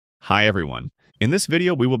Hi everyone. In this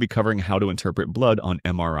video, we will be covering how to interpret blood on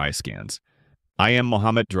MRI scans. I am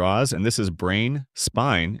Mohammed Draz, and this is brain,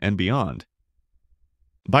 spine, and beyond.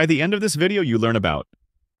 By the end of this video, you learn about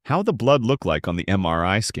how the blood look like on the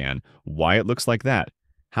MRI scan, why it looks like that,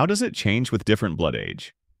 how does it change with different blood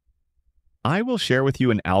age. I will share with you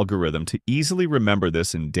an algorithm to easily remember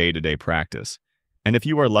this in day-to-day practice. And if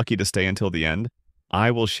you are lucky to stay until the end,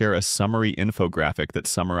 I will share a summary infographic that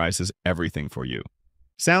summarizes everything for you.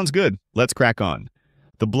 Sounds good. Let's crack on.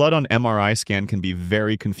 The blood on MRI scan can be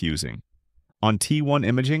very confusing. On T1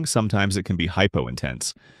 imaging, sometimes it can be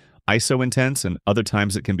hypointense, isointense, and other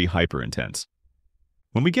times it can be hyperintense.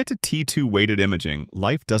 When we get to T2 weighted imaging,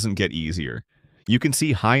 life doesn't get easier. You can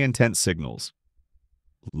see high-intense signals,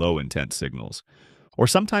 low-intense signals, or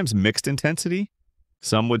sometimes mixed intensity.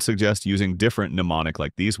 Some would suggest using different mnemonic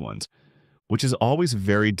like these ones, which is always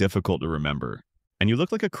very difficult to remember, and you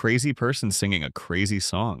look like a crazy person singing a crazy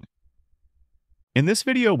song. In this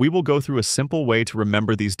video, we will go through a simple way to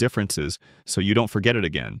remember these differences so you don't forget it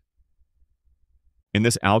again. In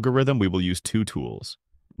this algorithm, we will use two tools.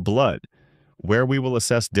 Blood, where we will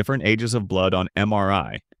assess different ages of blood on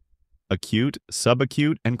MRI, acute,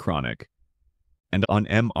 subacute, and chronic. And on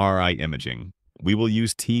MRI imaging, we will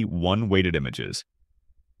use T1 weighted images.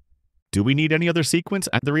 Do we need any other sequence?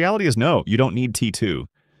 The reality is no, you don't need T2,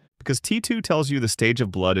 because T2 tells you the stage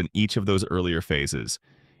of blood in each of those earlier phases,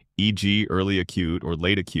 e.g. early acute or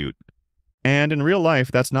late acute, and in real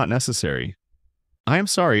life, that's not necessary. I am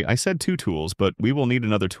sorry, I said two tools, but we will need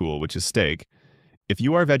another tool, which is steak. If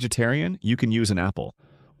you are vegetarian, you can use an apple.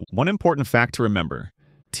 One important fact to remember,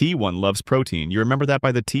 T1 loves protein, you remember that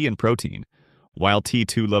by the T in protein, while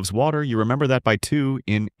T2 loves water, you remember that by 2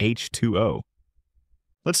 in H2O.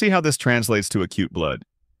 Let's see how this translates to acute blood.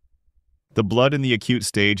 The blood in the acute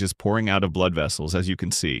stage is pouring out of blood vessels, as you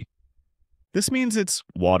can see. This means it's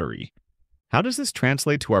watery. How does this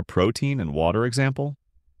translate to our protein and water example?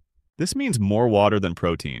 This means more water than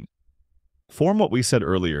protein. From what we said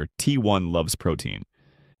earlier, T1 loves protein.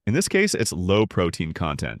 In this case, it's low protein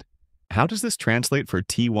content. How does this translate for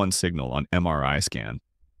T1 signal on MRI scan?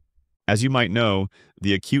 As you might know,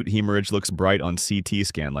 the acute hemorrhage looks bright on CT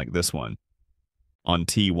scan like this one. On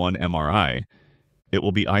T1 MRI, it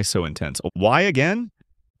will be isointense. Why again?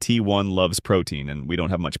 T1 loves protein, and we don't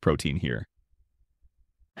have much protein here.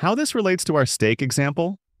 How this relates to our steak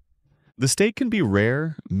example? The steak can be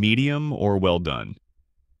rare, medium, or well done.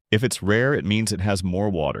 If it's rare, it means it has more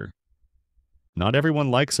water. Not everyone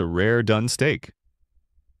likes a rare done steak.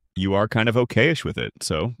 You are kind of okayish with it,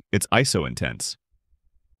 so it's isointense.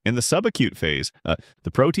 In the subacute phase,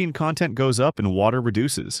 the protein content goes up and water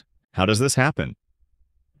reduces. How does this happen?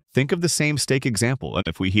 Think of the same steak example, and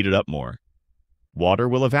if we heat it up more, water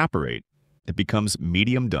will evaporate. It becomes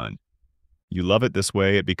medium done. You love it this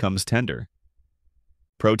way, it becomes tender.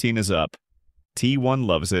 Protein is up. T1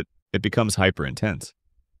 loves it. It becomes hyperintense.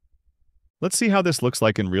 Let's see how this looks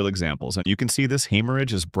like in real examples, and you can see this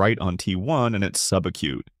hemorrhage is bright on T1 and it's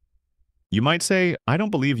subacute. You might say, I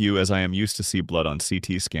don't believe you as I am used to see blood on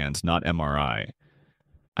CT scans, not MRI.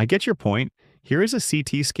 I get your point. Here is a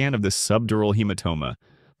CT scan of this subdural hematoma.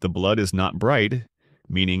 The blood is not bright,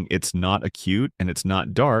 meaning it's not acute and it's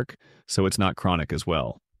not dark, so it's not chronic as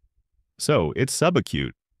well. So it's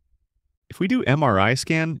subacute. If we do MRI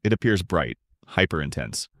scan, it appears bright,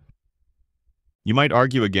 hyperintense. You might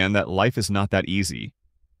argue again that life is not that easy.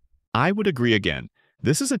 I would agree again.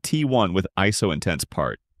 This is a T1 with isointense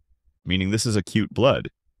part, meaning this is acute blood.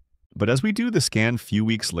 But as we do the scan few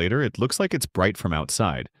weeks later, it looks like it's bright from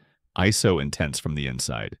outside, isointense from the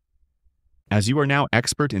inside. As you are now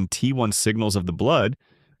expert in T1 signals of the blood,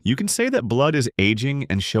 you can say that blood is aging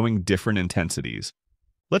and showing different intensities.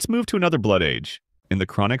 Let's move to another blood age. In the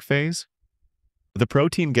chronic phase, the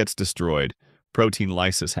protein gets destroyed, protein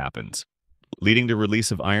lysis happens, leading to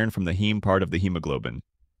release of iron from the heme part of the hemoglobin,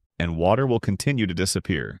 and water will continue to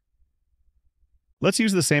disappear. Let's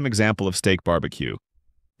use the same example of steak barbecue.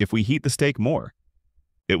 If we heat the steak more,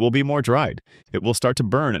 it will be more dried. It will start to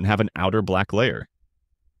burn and have an outer black layer.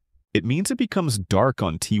 It means it becomes dark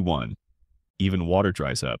on T1. Even water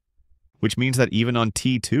dries up, which means that even on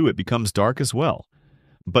T2 it becomes dark as well.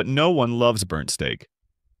 But no one loves burnt steak.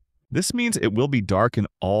 This means it will be dark in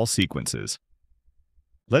all sequences.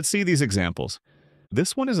 Let's see these examples.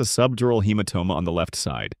 This one is a subdural hematoma on the left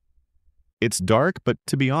side. It's dark, but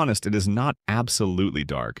to be honest, it is not absolutely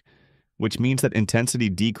dark, which means that intensity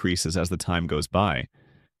decreases as the time goes by.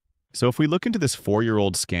 So if we look into this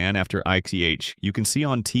 4-year-old scan after ITH, you can see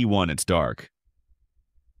on T1 it's dark.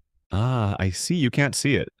 Ah, I see, you can't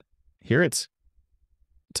see it. Here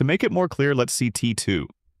To make it more clear, let's see T2.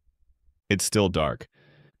 It's still dark.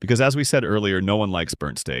 because as we said earlier, no one likes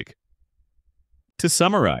burnt steak. To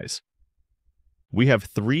summarize, we have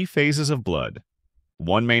 3 phases of blood.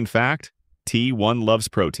 One main fact, T1 loves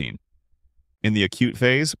protein. In the acute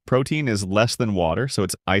phase, protein is less than water, so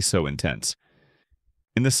it's iso-intense.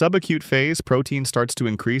 In the subacute phase, protein starts to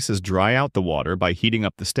increase as dry out the water by heating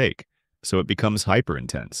up the steak, so it becomes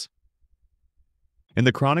hyperintense. In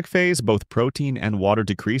the chronic phase, both protein and water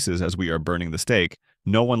decreases as we are burning the steak.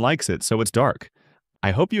 No one likes it, so it's dark.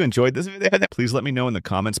 I hope you enjoyed this video. Please let me know in the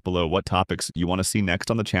comments below what topics you want to see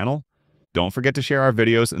next on the channel. Don't forget to share our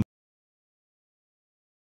videos and